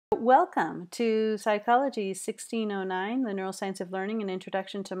welcome to Psychology 1609, the Neuroscience of Learning, an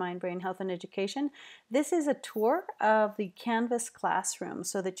Introduction to Mind, Brain, Health, and Education. This is a tour of the Canvas classroom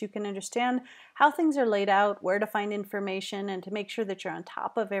so that you can understand how things are laid out, where to find information, and to make sure that you're on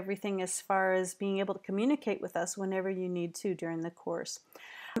top of everything as far as being able to communicate with us whenever you need to during the course.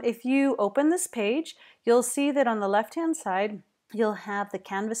 If you open this page, you'll see that on the left-hand side, you'll have the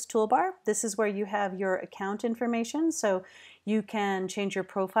Canvas toolbar. This is where you have your account information, so you can change your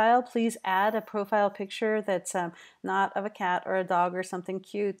profile. Please add a profile picture that's not of a cat or a dog or something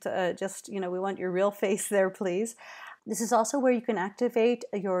cute. We want your real face there, please. This is also where you can activate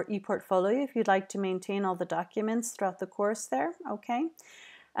your ePortfolio if you'd like to maintain all the documents throughout the course there, okay?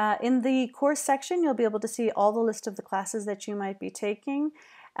 In the course section, you'll be able to see all the list of the classes that you might be taking.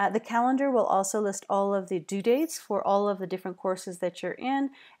 The calendar will also list all of the due dates for all of the different courses that you're in.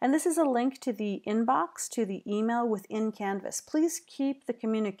 And this is a link to the inbox, to the email within Canvas. Please keep the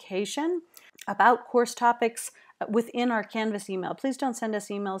communication about course topics within our Canvas email. Please don't send us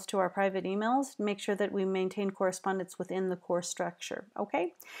emails to our private emails. Make sure that we maintain correspondence within the course structure,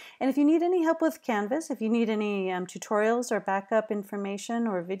 okay? And if you need any help with Canvas, if you need any tutorials or backup information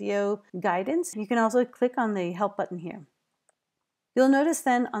or video guidance, you can also click on the help button here. You'll notice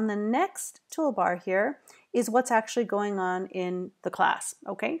then on the next toolbar here is what's actually going on in the class,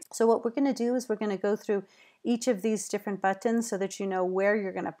 okay? So what we're going to do is we're going to go through each of these different buttons so that you know where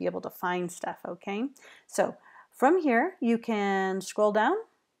you're going to be able to find stuff, okay? So from here, you can scroll down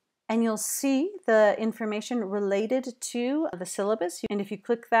and you'll see the information related to the syllabus. And if you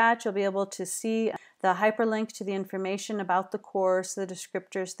click that, you'll be able to see the hyperlink to the information about the course, the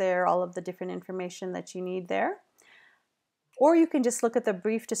descriptors there, all of the different information that you need there. Or you can just look at the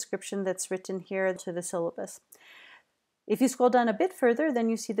brief description that's written here to the syllabus. If you scroll down a bit further, then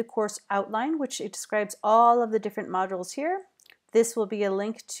you see the course outline, which it describes all of the different modules here. This will be a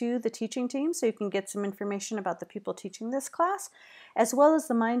link to the teaching team, so you can get some information about the people teaching this class, as well as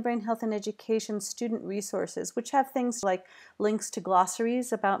the Mind, Brain, Health, and Education student resources, which have things like links to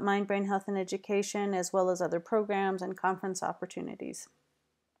glossaries about mind, brain, health, and education, as well as other programs and conference opportunities.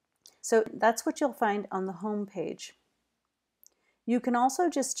 So that's what you'll find on the home page. You can also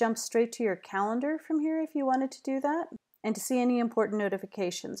just jump straight to your calendar from here if you wanted to do that, and to see any important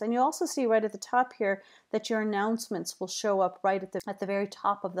notifications. And you'll also see right at the top here that your announcements will show up right at the very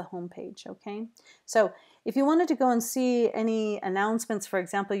top of the home page, okay? So if you wanted to go and see any announcements, for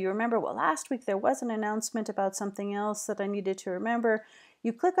example, you remember, well, last week there was an announcement about something else that I needed to remember.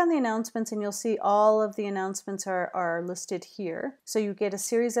 You click on the announcements and you'll see all of the announcements are listed here. So you get a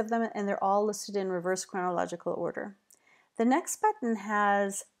series of them and they're all listed in reverse chronological order. The next button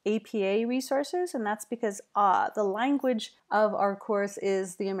has APA resources, and that's because the language of our course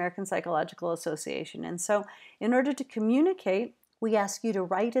is the American Psychological Association. And so in order to communicate, we ask you to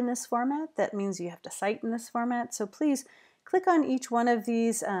write in this format. That means you have to cite in this format. So please click on each one of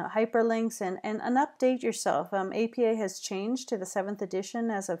these hyperlinks and update yourself. APA has changed to the 7th edition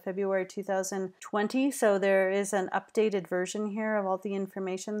as of February 2020, so there is an updated version here of all the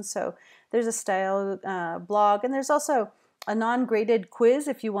information. So there's a style blog, and there's also a non-graded quiz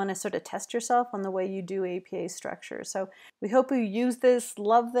if you want to sort of test yourself on the way you do APA structure. So we hope you use this,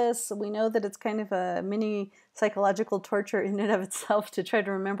 love this. We know that it's kind of a mini psychological torture in and of itself to try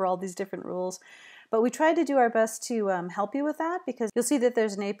to remember all these different rules. But we try to do our best to help you with that, because you'll see that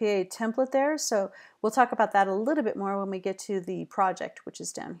there's an APA template there. So we'll talk about that a little bit more when we get to the project, which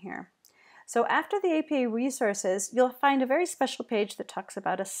is down here. So after the APA resources, you'll find a very special page that talks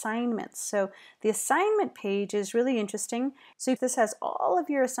about assignments. So the assignment page is really interesting. So this has all of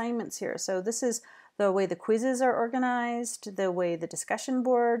your assignments here. So this is the way the quizzes are organized, the way the discussion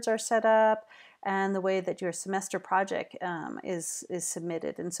boards are set up, and the way that your semester project is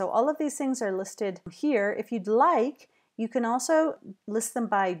submitted. And so all of these things are listed here. If you'd like, you can also list them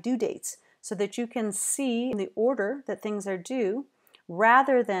by due dates so that you can see the order that things are due,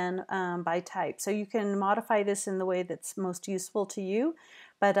 rather than by type. So you can modify this in the way that's most useful to you.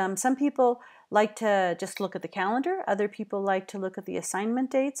 But some people like to just look at the calendar. Other people like to look at the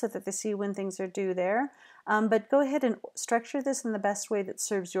assignment date so that they see when things are due there. But go ahead and structure this in the best way that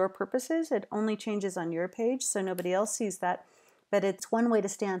serves your purposes. It only changes on your page, so nobody else sees that. But it's one way to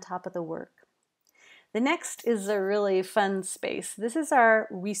stay on top of the work. The next is a really fun space. This is our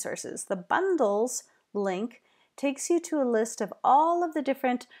resources. The bundles link takes you to a list of all of the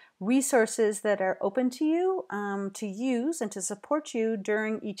different resources that are open to you to use and to support you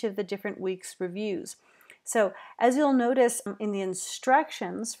during each of the different weeks' reviews. So as you'll notice in the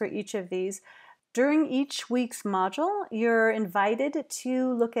instructions for each of these, During each week's module, you're invited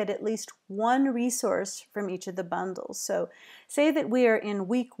to look at least one resource from each of the bundles. So say that we are in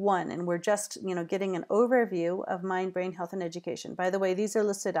week 1 and we're just, getting an overview of mind, brain, health, and education. By the way, these are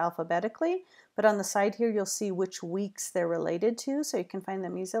listed alphabetically, but on the side here, you'll see which weeks they're related to, so you can find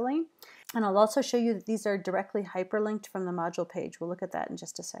them easily. And I'll also show you that these are directly hyperlinked from the module page. We'll look at that in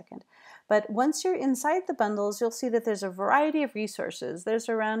just a second. But once you're inside the bundles, you'll see that there's a variety of resources. There's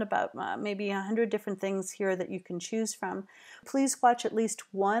around about maybe 100 different things here that you can choose from. Please watch at least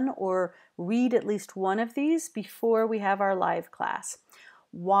one or read at least one of these before we have our live class.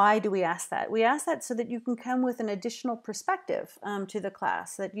 Why do we ask that? We ask that so that you can come with an additional perspective to the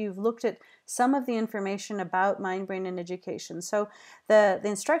class, that you've looked at some of the information about mind, brain, and education. So the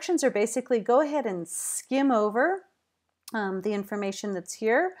instructions are basically go ahead and skim over the information that's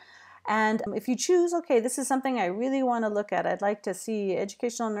here. And if you choose, okay, this is something I really want to look at. I'd like to see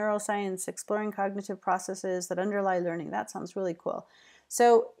educational neuroscience, exploring cognitive processes that underlie learning. That sounds really cool.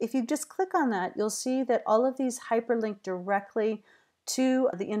 So if you just click on that, you'll see that all of these hyperlink directly to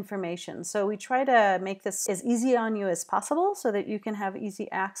the information. So we try to make this as easy on you as possible so that you can have easy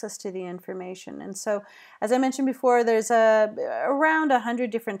access to the information. And so, as I mentioned before, there's around 100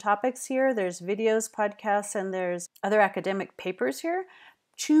 different topics here. There's videos, podcasts, and there's other academic papers here.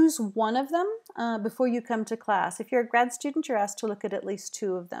 Choose one of them before you come to class. If you're a grad student, you're asked to look at least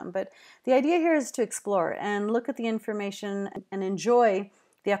 2 of them. But the idea here is to explore and look at the information and enjoy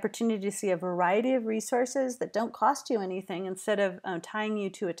the opportunity to see a variety of resources that don't cost you anything instead of tying you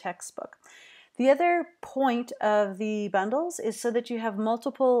to a textbook. The other point of the bundles is so that you have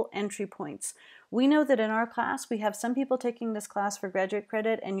multiple entry points. We know that in our class, we have some people taking this class for graduate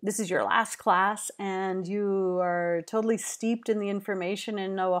credit, and this is your last class, and you are totally steeped in the information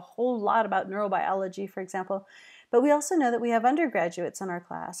and know a whole lot about neurobiology, for example. But we also know that we have undergraduates in our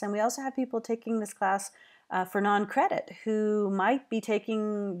class, and we also have people taking this class for non-credit who might be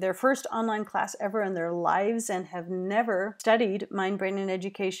taking their first online class ever in their lives and have never studied mind, brain, and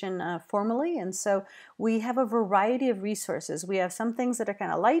education formally. And so we have a variety of resources. We have some things that are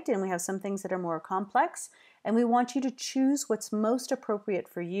kind of light and we have some things that are more complex. And we want you to choose what's most appropriate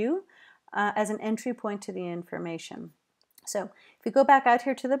for you as an entry point to the information. So if you go back out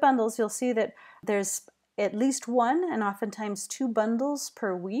here to the bundles, you'll see that there's at least 1 and oftentimes 2 bundles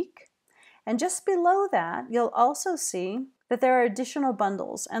per week. And just below that, you'll also see that there are additional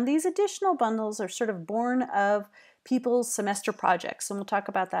bundles. And these additional bundles are sort of born of people's semester projects. And we'll talk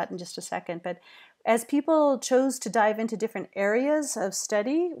about that in just a second. But as people chose to dive into different areas of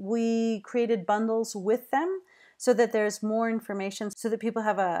study, we created bundles with them so that there's more information, so that people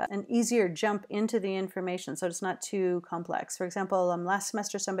have an easier jump into the information, so it's not too complex. For example, last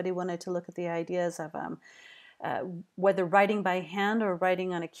semester somebody wanted to look at the ideas of whether writing by hand or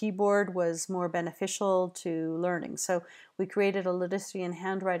writing on a keyboard was more beneficial to learning. So we created a literacy and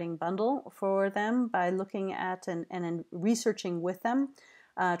handwriting bundle for them by looking at and researching with them,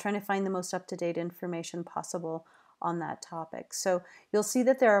 trying to find the most up-to-date information possible on that topic. So you'll see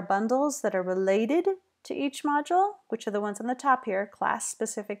that there are bundles that are related to each module, which are the ones on the top here,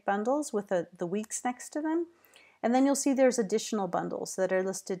 class-specific bundles with the weeks next to them. And then you'll see there's additional bundles that are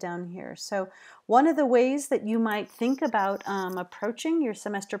listed down here. So one of the ways that you might think about approaching your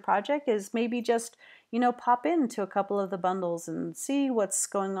semester project is maybe just, pop into a couple of the bundles and see what's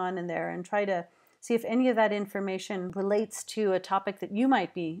going on in there and try to see if any of that information relates to a topic that you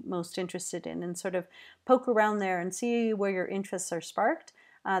might be most interested in and sort of poke around there and see where your interests are sparked.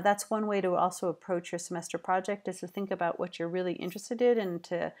 That's one way to also approach your semester project, is to think about what you're really interested in and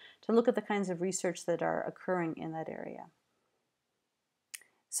to look at the kinds of research that are occurring in that area.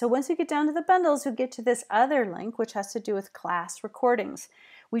 So once you get down to the bundles, you'll get to this other link, which has to do with class recordings.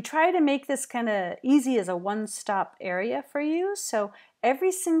 We try to make this kind of easy as a one-stop area for you. So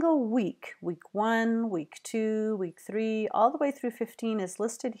every single week, week 1, week 2, week 3, all the way through 15 is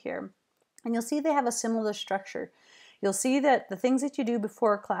listed here. And you'll see they have a similar structure. You'll see that the things that you do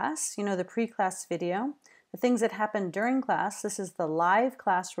before class, the pre-class video, the things that happen during class, this is the live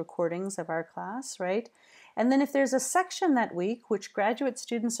class recordings of our class, right? And then if there's a section that week, which graduate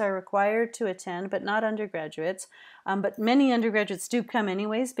students are required to attend, but not undergraduates, but many undergraduates do come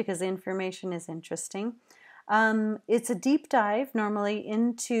anyways because the information is interesting. It's a deep dive normally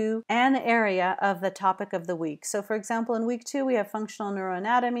into an area of the topic of the week. So for example, in week 2, we have functional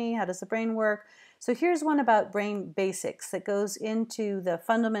neuroanatomy, how does the brain work? So here's one about brain basics that goes into the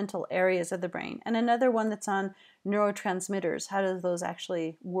fundamental areas of the brain, and another one that's on neurotransmitters. How do those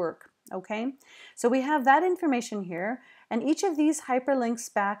actually work? Okay, so we have that information here, and each of these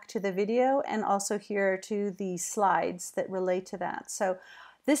hyperlinks back to the video and also here to the slides that relate to that. So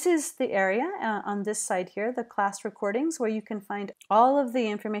This is the area on this side here, the class recordings, where you can find all of the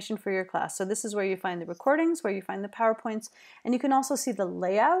information for your class. So this is where you find the recordings, where you find the PowerPoints, and you can also see the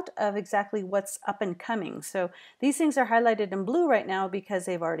layout of exactly what's up and coming. So these things are highlighted in blue right now because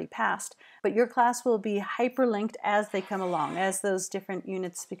they've already passed, but your class will be hyperlinked as they come along, as those different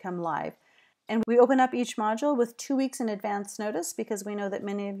units become live. And we open up each module with 2 weeks in advance notice because we know that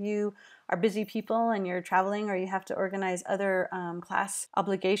many of you are busy people and you're traveling or you have to organize other class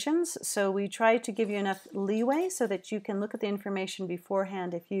obligations. So we try to give you enough leeway so that you can look at the information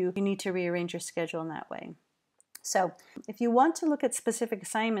beforehand if you need to rearrange your schedule in that way. So if you want to look at specific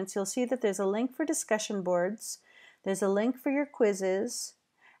assignments, you'll see that there's a link for discussion boards, there's a link for your quizzes,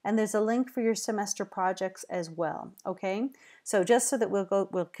 and there's a link for your semester projects as well, okay? So just so that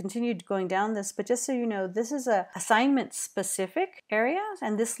we'll continue going down this, but just so you know, this is a assignment specific area,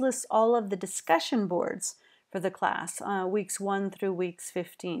 and this lists all of the discussion boards for the class, weeks 1 through weeks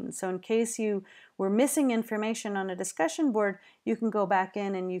 15. So in case you were missing information on a discussion board, you can go back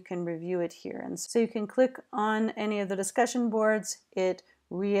in and you can review it here. And so you can click on any of the discussion boards, it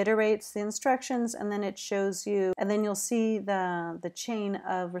reiterates the instructions, and then it shows you, and then you'll see the chain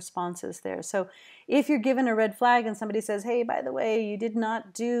of responses there. So if you're given a red flag and somebody says, hey, by the way, you did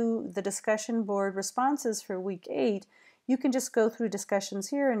not do the discussion board responses for week 8, you can just go through discussions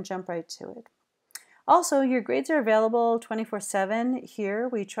here and jump right to it. Also, your grades are available 24/7 here.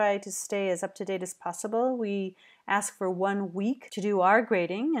 We try to stay as up to date as possible. We ask for 1 week to do our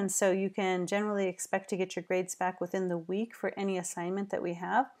grading, and so you can generally expect to get your grades back within the week for any assignment that we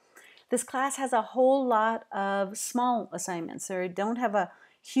have. This class has a whole lot of small assignments. They don't have a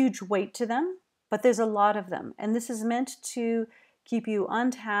huge weight to them, but there's a lot of them. And this is meant to keep you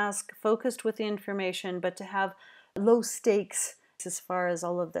on task, focused with the information, but to have low stakes as far as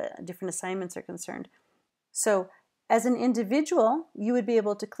all of the different assignments are concerned. So as an individual, you would be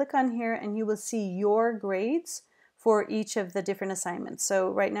able to click on here and you will see your grades for each of the different assignments.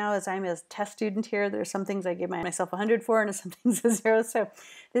 So right now, as I'm a test student here, there's some things I give myself 100 for and some things a 0. So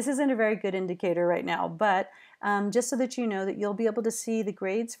this isn't a very good indicator right now, but just so that you know that you'll be able to see the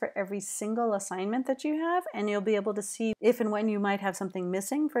grades for every single assignment that you have, and you'll be able to see if and when you might have something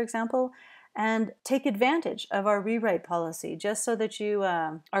missing, for example, and take advantage of our rewrite policy. Just so that you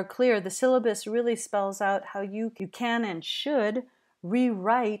are clear, the syllabus really spells out how you can and should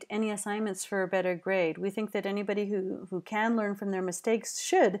rewrite any assignments for a better grade. We think that anybody who can learn from their mistakes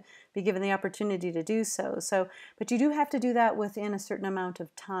should be given the opportunity to do so. But you do have to do that within a certain amount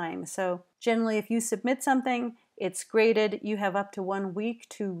of time. So generally, if you submit something, it's graded. You have up to 1 week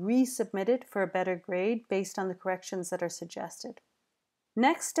to resubmit it for a better grade based on the corrections that are suggested.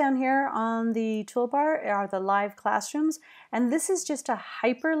 Next, down here on the toolbar are the live classrooms, and this is just a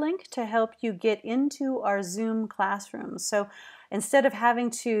hyperlink to help you get into our Zoom classrooms. So instead of having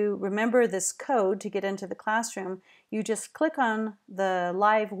to remember this code to get into the classroom, you just click on the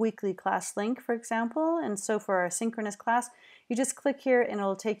live weekly class link, for example, and so for our synchronous class, you just click here and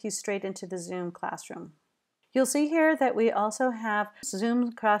it'll take you straight into the Zoom classroom. You'll see here that we also have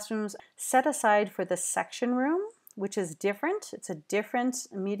Zoom classrooms set aside for the section room, which is different. It's a different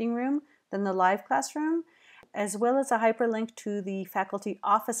meeting room than the live classroom, as well as a hyperlink to the faculty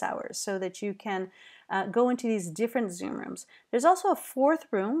office hours so that you can go into these different Zoom rooms. There's also a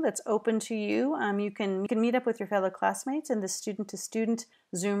 4th room that's open to you. You can meet up with your fellow classmates in the student-to-student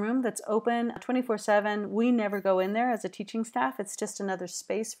Zoom room that's open 24/7. We never go in there as a teaching staff. It's just another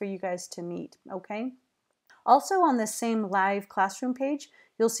space for you guys to meet, okay? Also on this same live classroom page,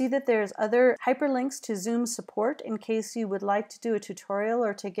 you'll see that there's other hyperlinks to Zoom support in case you would like to do a tutorial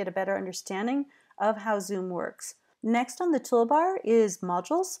or to get a better understanding of how Zoom works. Next on the toolbar is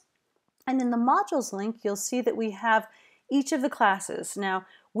modules. And in the modules link, you'll see that we have each of the classes. Now,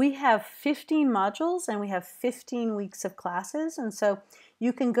 we have 15 modules and we have 15 weeks of classes. And so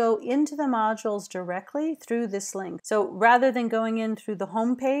you can go into the modules directly through this link. So rather than going in through the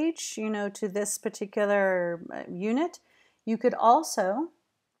home page, to this particular unit, you could also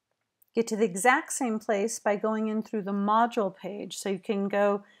get to the exact same place by going in through the module page. So you can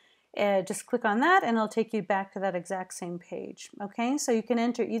go just click on that and it'll take you back to that exact same page. Okay, so you can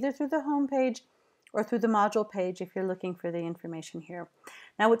enter either through the home page or through the module page if you're looking for the information here.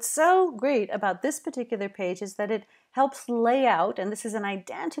 Now what's so great about this particular page is that it helps lay out, and this is an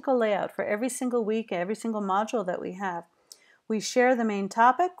identical layout for every single week, every single module that we have. We share the main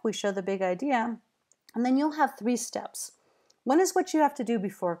topic, we show the big idea, and then you'll have 3 steps. One is what you have to do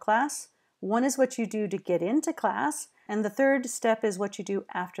before class, one is what you do to get into class, and the third step is what you do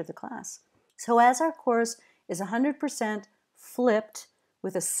after the class. So as our course is 100% flipped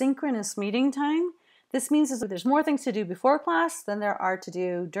with a synchronous meeting time, This means that there's more things to do before class than there are to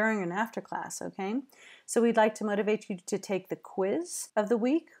do during and after class, okay? So we'd like to motivate you to take the quiz of the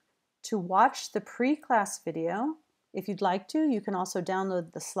week, to watch the pre-class video. If you'd like to, you can also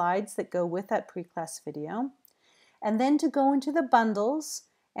download the slides that go with that pre-class video. And then to go into the bundles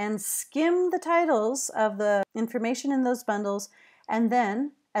and skim the titles of the information in those bundles, and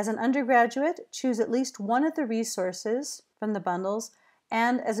then, as an undergraduate, choose at least one of the resources from the bundles,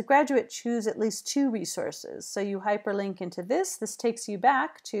 and as a graduate, choose at least 2 resources. So you hyperlink into this. This takes you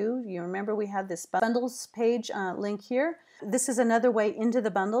back to, you remember we had this bundles page link here. This is another way into the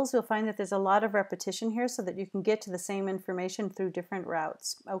bundles. You'll find that there's a lot of repetition here so that you can get to the same information through different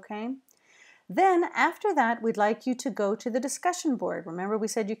routes, okay? Then after that, we'd like you to go to the discussion board. Remember we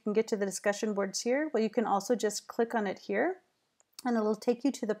said you can get to the discussion boards here? Well, you can also just click on it here, and it'll take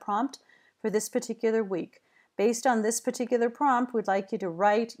you to the prompt for this particular week. Based on this particular prompt, we'd like you to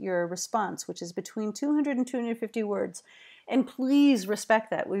write your response, which is between 200 and 250 words. And please respect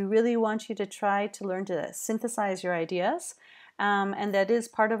that. We really want you to try to learn to synthesize your ideas. And that is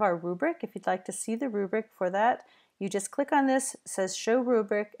part of our rubric. If you'd like to see the rubric for that, you just click on this, it says show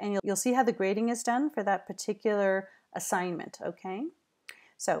rubric, and you'll see how the grading is done for that particular assignment, okay?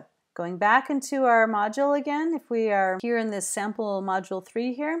 So going back into our module again, if we are here in this sample module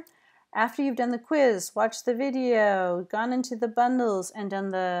 3 here, after you've done the quiz, watched the video, gone into the bundles, and done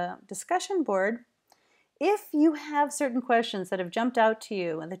the discussion board, if you have certain questions that have jumped out to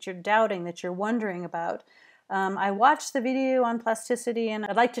you and that you're doubting, that you're wondering about, I watched the video on plasticity, and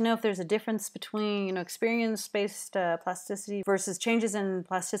I'd like to know if there's a difference between, experience-based plasticity versus changes in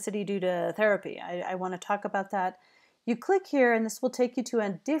plasticity due to therapy. I want to talk about that. You click here, and this will take you to a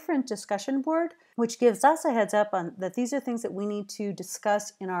different discussion board, which gives us a heads up on that these are things that we need to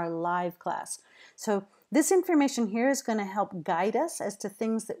discuss in our live class. So this information here is going to help guide us as to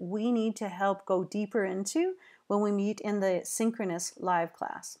things that we need to help go deeper into when we meet in the synchronous live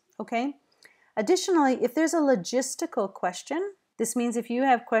class, okay? Additionally, if there's a logistical question, this means if you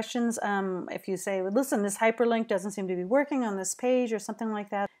have questions, if you say, well, listen, this hyperlink doesn't seem to be working on this page or something like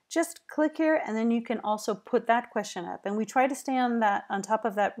that, just click here, and then you can also put that question up. And we try to stay on top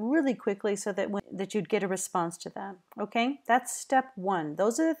of that really quickly so that that you'd get a response to that. Okay, that's step 1.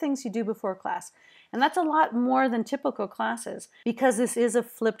 Those are the things you do before class. And that's a lot more than typical classes because this is a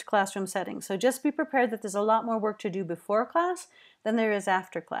flipped classroom setting. So just be prepared that there's a lot more work to do before class than there is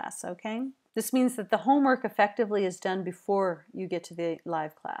after class, okay? This means that the homework effectively is done before you get to the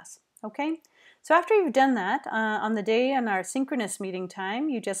live class, okay? So after you've done that, on the day in our synchronous meeting time,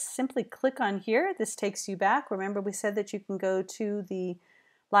 you just simply click on here. This takes you back. Remember we said that you can go to the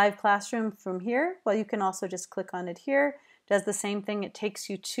live classroom from here. Well, you can also just click on it here. It does the same thing. It takes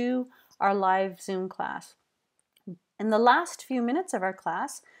you to our live Zoom class. In the last few minutes of our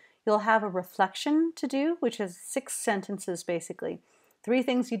class, you'll have a reflection to do, which is 6 sentences basically. 3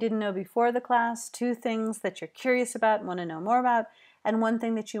 things you didn't know before the class, 2 things that you're curious about and want to know more about, and 1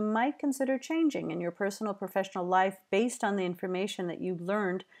 thing that you might consider changing in your personal professional life based on the information that you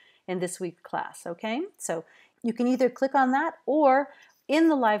learned in this week's class, okay? So you can either click on that, or in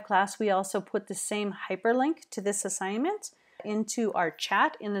the live class we also put the same hyperlink to this assignment into our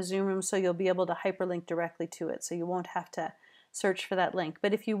chat in the Zoom room, so you'll be able to hyperlink directly to it, so you won't have to search for that link.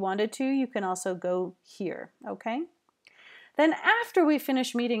 But if you wanted to, you can also go here, okay? Then after we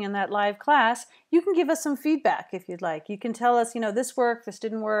finish meeting in that live class, you can give us some feedback if you'd like. You can tell us, this worked, this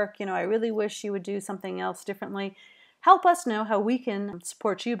didn't work, I really wish you would do something else differently. Help us know how we can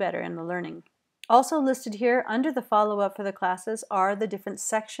support you better in the learning. Also listed here under the follow-up for the classes are the different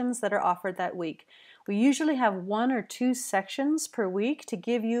sections that are offered that week. We usually have 1 or 2 sections per week to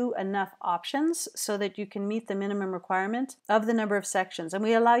give you enough options so that you can meet the minimum requirement of the number of sections. And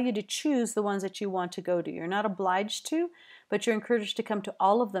we allow you to choose the ones that you want to go to. You're not obliged to, but you're encouraged to come to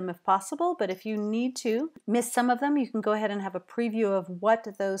all of them if possible. But if you need to miss some of them, you can go ahead and have a preview of what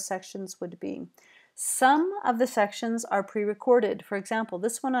those sections would be. Some of the sections are pre-recorded. For example,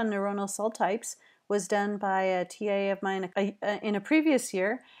 this one on neuronal cell types was done by a TA of mine in a previous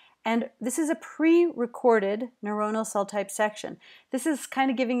year, and this is a pre-recorded neuronal cell type section. This is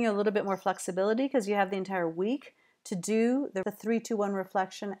kind of giving you a little bit more flexibility because you have the entire week to do the 3-2-1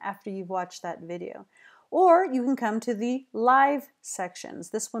 reflection after you've watched that video. Or you can come to the live sections.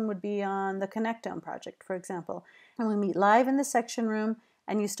 This one would be on the Connectome project, for example. And we meet live in the section room,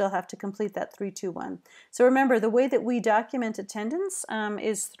 and you still have to complete that 3-2-1. So remember, the way that we document attendance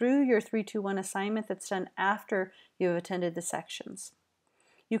is through your 3-2-1 assignment that's done after you have attended the sections.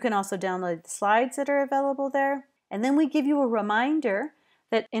 You can also download the slides that are available there. And then we give you a reminder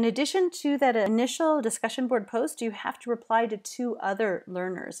that in addition to that initial discussion board post, you have to reply to 2 other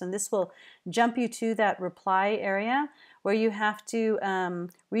learners. And this will jump you to that reply area where you have to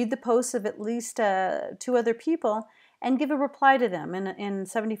read the posts of at least 2 other people and give a reply to them in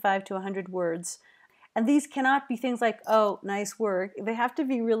 75 to 100 words. And these cannot be things like, oh, nice work. They have to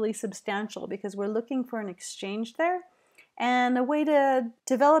be really substantial because we're looking for an exchange there and a way to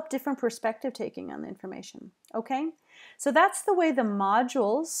develop different perspective taking on the information, okay? So that's the way the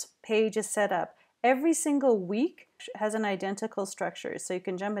modules page is set up. Every single week has an identical structure. So you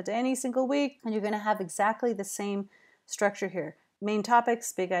can jump into any single week and you're going to have exactly the same structure here. Main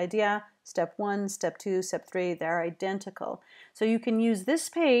topics, big idea, step 1, step 2, step 3, they're identical. So you can use this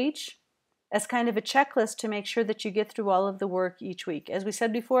page as kind of a checklist to make sure that you get through all of the work each week. As we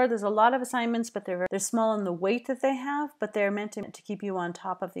said before, there's a lot of assignments, but they're small in the weight that they have, but they're meant to keep you on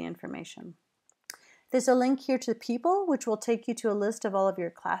top of the information. There's a link here to people, which will take you to a list of all of your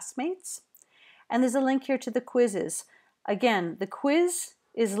classmates. And there's a link here to the quizzes. Again, the quiz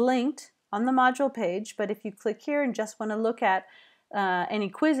is linked on the module page, but if you click here and just want to look at any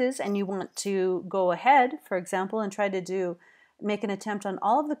quizzes and you want to go ahead, for example, and try to make an attempt on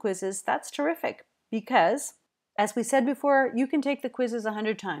all of the quizzes, that's terrific because, as we said before, you can take the quizzes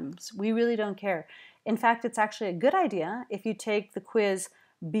 100 times. We really don't care. In fact, it's actually a good idea if you take the quiz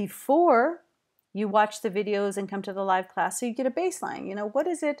before you watch the videos and come to the live class so you get a baseline. You know, what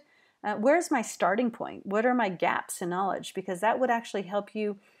is it? Where's my starting point? What are my gaps in knowledge? Because that would actually help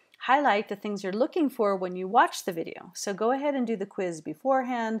you highlight the things you're looking for when you watch the video. So go ahead and do the quiz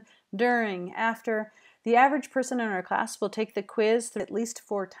beforehand, during, after. The average person in our class will take the quiz at least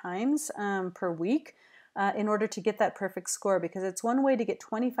 4 times per week in order to get that perfect score, because it's one way to get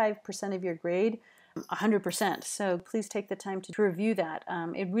 25% of your grade 100%. So please take the time to review that.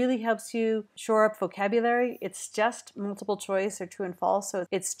 It really helps you shore up vocabulary. It's just multiple choice or true and false, so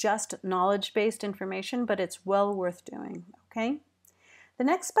it's just knowledge-based information, but it's well worth doing, okay? The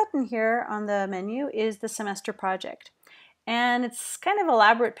next button here on the menu is the semester project. And it's kind of an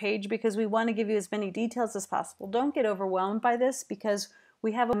elaborate page because we want to give you as many details as possible. Don't get overwhelmed by this because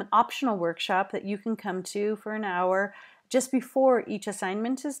we have an optional workshop that you can come to for an hour just before each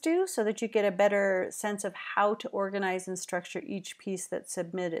assignment is due so that you get a better sense of how to organize and structure each piece that's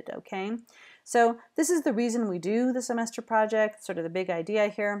submitted, okay? So this is the reason we do the semester project, sort of the big idea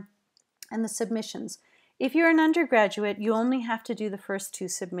here, and the submissions. If you're an undergraduate, you only have to do the first 2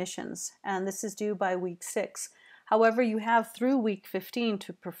 submissions, and this is due by week 6. However, you have through week 15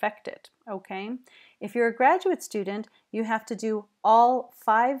 to perfect it, okay? If you're a graduate student, you have to do all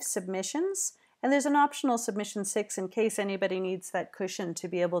 5 submissions, and there's an optional submission 6 in case anybody needs that cushion to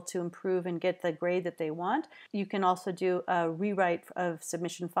be able to improve and get the grade that they want. You can also do a rewrite of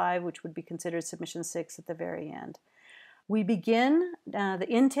submission 5, which would be considered submission 6 at the very end. We begin the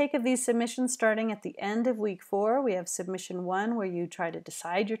intake of these submissions starting at the end of week 4. We have submission 1 where you try to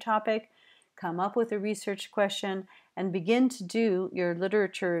decide your topic, come up with a research question, and begin to do your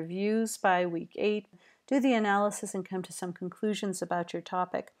literature reviews by week 8, do the analysis and come to some conclusions about your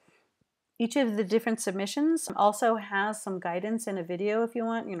topic. Each of the different submissions also has some guidance in a video if you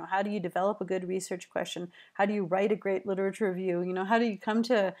want. You know, how do you develop a good research question? How do you write a great literature review? You know, how do you come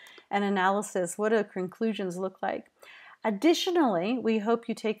to an analysis? What do conclusions look like? Additionally, we hope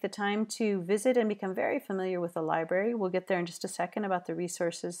you take the time to visit and become very familiar with the library. We'll get there in just a second about the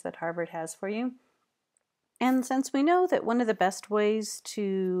resources that Harvard has for you. And since we know that one of the best ways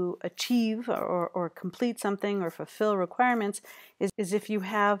to achieve or complete something or fulfill requirements is if you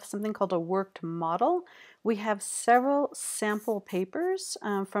have something called a worked model, we have several sample papers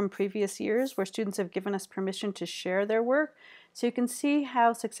from previous years where students have given us permission to share their work. So you can see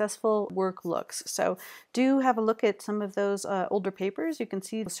how successful work looks. So do have a look at some of those older papers. You can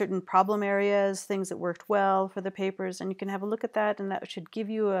see certain problem areas, things that worked well for the papers, and you can have a look at that, and that should give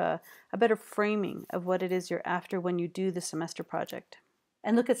you a better framing of what it is you're after when you do the semester project.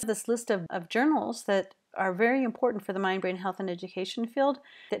 And look at this list of journals that are very important for the mind, brain health, and education field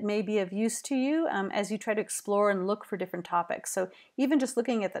that may be of use to you as you try to explore and look for different topics. So even just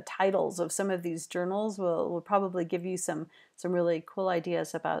looking at the titles of some of these journals will probably give you some really cool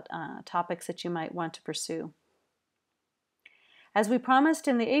ideas about topics that you might want to pursue. As we promised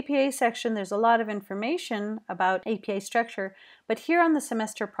in the APA section, there's a lot of information about APA structure, but here on the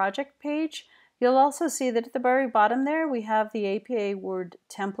semester project page, you'll also see that at the very bottom there, we have the APA Word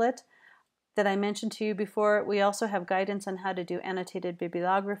template that I mentioned to you before. We also have guidance on how to do annotated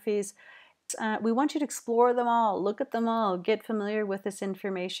bibliographies. We want you to explore them all, look at them all, get familiar with this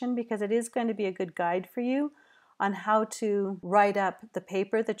information because it is going to be a good guide for you on how to write up the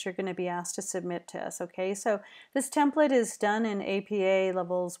paper that you're going to be asked to submit to us, okay? So this template is done in APA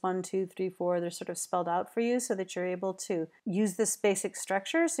levels 1, 2, 3, 4. They're sort of spelled out for you so that you're able to use this basic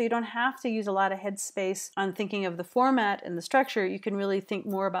structure. So you don't have to use a lot of headspace on thinking of the format and the structure. You can really think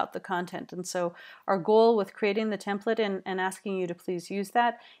more about the content. And so our goal with creating the template and asking you to please use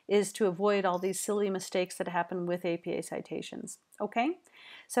that is to avoid all these silly mistakes that happen with APA citations, okay?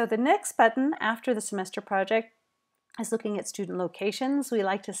 So the next button after the semester project is looking at student locations. We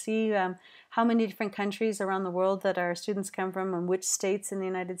like to see how many different countries around the world that our students come from and which states in the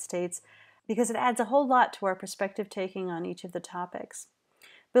United States, because it adds a whole lot to our perspective taking on each of the topics.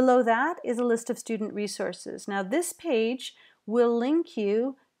 Below that is a list of student resources. Now this page will link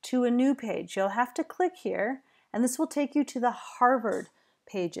you to a new page. You'll have to click here, and this will take you to the Harvard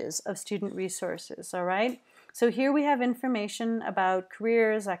pages of student resources, all right? So here we have information about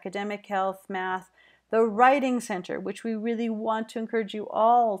careers, academic health, math, the Writing Center, which we really want to encourage you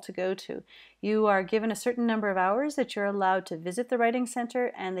all to go to. You are given a certain number of hours that you're allowed to visit the Writing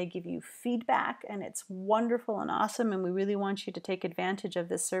Center, and they give you feedback, and it's wonderful and awesome, and we really want you to take advantage of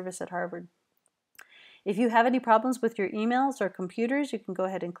this service at Harvard. If you have any problems with your emails or computers, you can go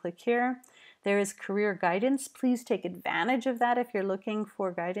ahead and click here. There is career guidance. Please take advantage of that if you're looking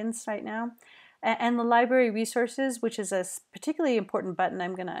for guidance right now. And the library resources, which is a particularly important button.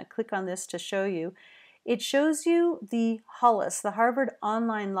 I'm going to click on this to show you. It shows you the HOLIS, the Harvard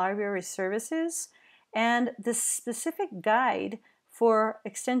Online Library Services, and the specific guide for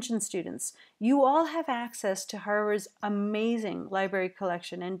extension students. You all have access to Harvard's amazing library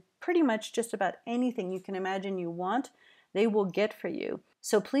collection, and pretty much just about anything you can imagine you want, they will get for you.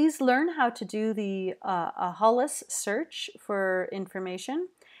 So please learn how to do the HOLIS search for information,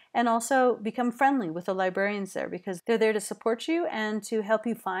 and also become friendly with the librarians there, because they're there to support you and to help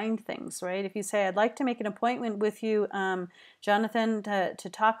you find things, right? If you say, I'd like to make an appointment with you, Jonathan, to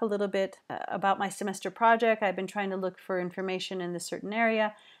talk a little bit about my semester project, I've been trying to look for information in this certain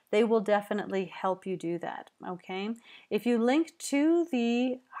area, they will definitely help you do that, okay? If you link to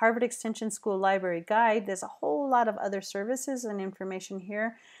the Harvard Extension School Library Guide, there's a whole lot of other services and information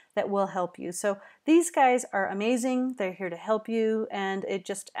here that will help you. So these guys are amazing. They're here to help you, and it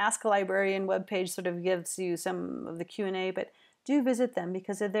just Ask a Librarian webpage sort of gives you some of the Q&A, but do visit them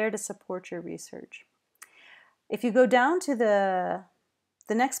because they're there to support your research. If you go down to the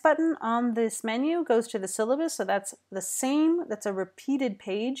next button on this menu goes to the syllabus, so that's the same, that's a repeated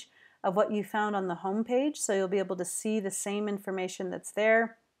page of what you found on the home page, so you'll be able to see the same information that's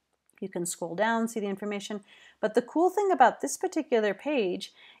there. You can scroll down, see the information. But the cool thing about this particular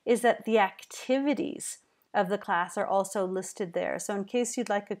page is that the activities of the class are also listed there. So in case you'd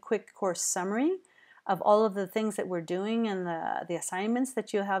like a quick course summary of all of the things that we're doing and the assignments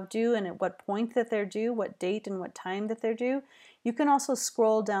that you have due and at what point that they're due, what date and what time that they're due, you can also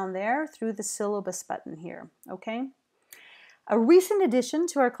scroll down there through the syllabus button here, okay? A recent addition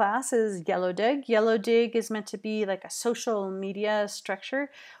to our class is Yellow Dig. Yellow Dig is meant to be like a social media structure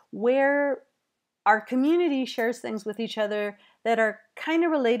where our community shares things with each other that are kind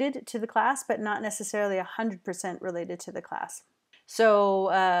of related to the class, but not necessarily 100% related to the class.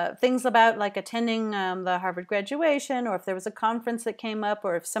 So things about like attending the Harvard graduation, or if there was a conference that came up,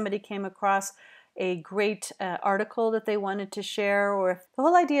 or if somebody came across a great article that they wanted to share, or if the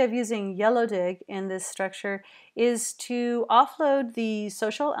whole idea of using Yellow Dig in this structure is to offload the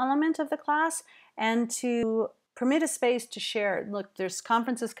social element of the class and to permit a space to share. Look, there's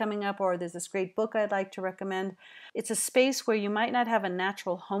conferences coming up, or there's this great book I'd like to recommend. It's a space where you might not have a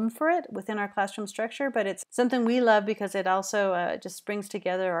natural home for it within our classroom structure, but it's something we love because it also just brings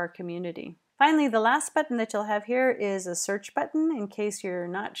together our community. Finally, the last button that you'll have here is a search button in case you're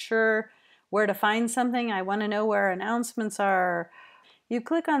not sure where to find something. I want to know where announcements are. You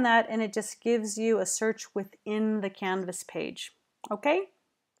click on that and it just gives you a search within the Canvas page. Okay?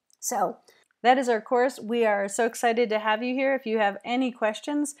 So that is our course. We are so excited to have you here. If you have any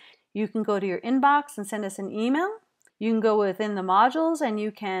questions, you can go to your inbox and send us an email. You can go within the modules and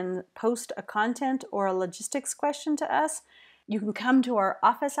you can post a content or a logistics question to us. You can come to our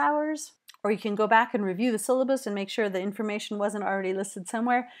office hours, or you can go back and review the syllabus and make sure the information wasn't already listed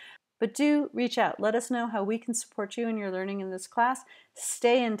somewhere. But do reach out. Let us know how we can support you in your learning in this class.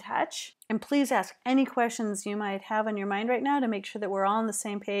 Stay in touch, and please ask any questions you might have on your mind right now to make sure that we're all on the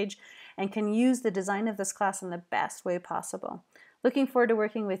same page and can use the design of this class in the best way possible. Looking forward to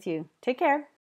working with you. Take care.